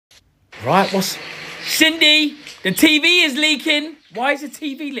Right, what's... Cindy, the TV is leaking. Why is the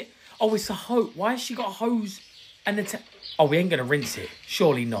TV lit? Oh, it's a hose. Why has she got a hose and the... Oh, we ain't going to rinse it.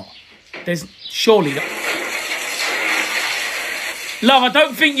 Surely not. There's... Surely not. Love, I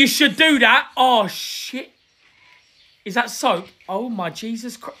don't think you should do that. Oh, shit. Is that soap? Oh, my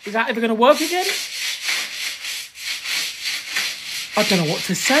Jesus Christ. Is that ever going to work again? I don't know what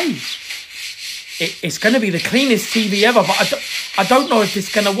to say. It's going to be the cleanest TV ever, but I don't know if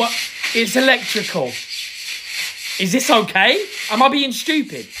it's going to work. It's electrical. Is this okay? Am I being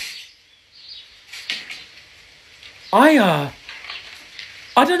stupid? I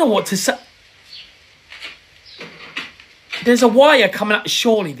don't know what to say. There's a wire coming out.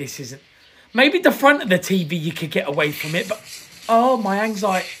 Surely this isn't. Maybe the front of the TV you could get away from it, but... Oh, my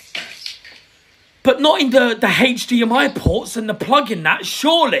anxiety. But not in the HDMI ports and the plug in that,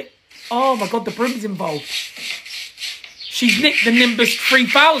 surely. Oh, my God, the broom's involved. She's nicked the Nimbus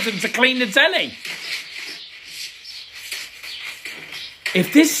 3000 to clean the telly.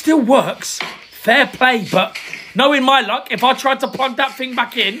 If this still works, fair play, but knowing my luck, if I tried to plug that thing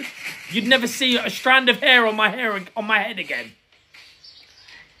back in, you'd never see a strand of hair on my head again.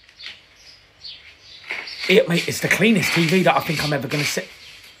 Mate, it's the cleanest TV that I think I'm ever going to see.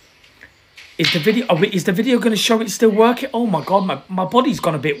 Is the video going to show it still working? Oh my God, my body's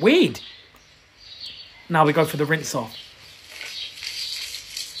gone a bit weird. Now we go for the rinse off.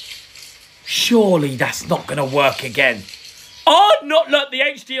 Surely that's not going to work again. Oh, not look, the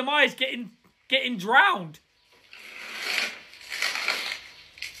HDMI is getting drowned.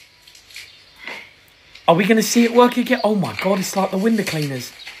 Are we going to see it work again? Oh my God, it's like the window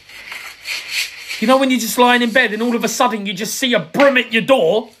cleaners. You know when you're just lying in bed and all of a sudden you just see a broom at your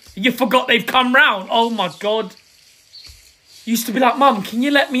door? You forgot they've come round. Oh, my God. Used to be like, Mum, can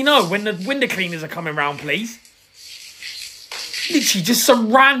you let me know when the window cleaners are coming round, please? Literally, just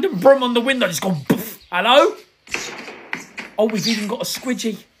some random broom on the window. Just go, poof. Hello? Oh, we've even got a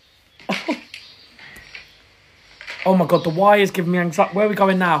squidgy. Oh, my God. The wire's giving me anxiety. Where are we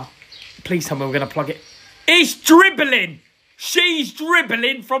going now? Please tell me we're going to plug it. It's dribbling. She's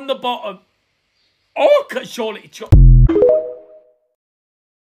dribbling from the bottom. Oh, surely.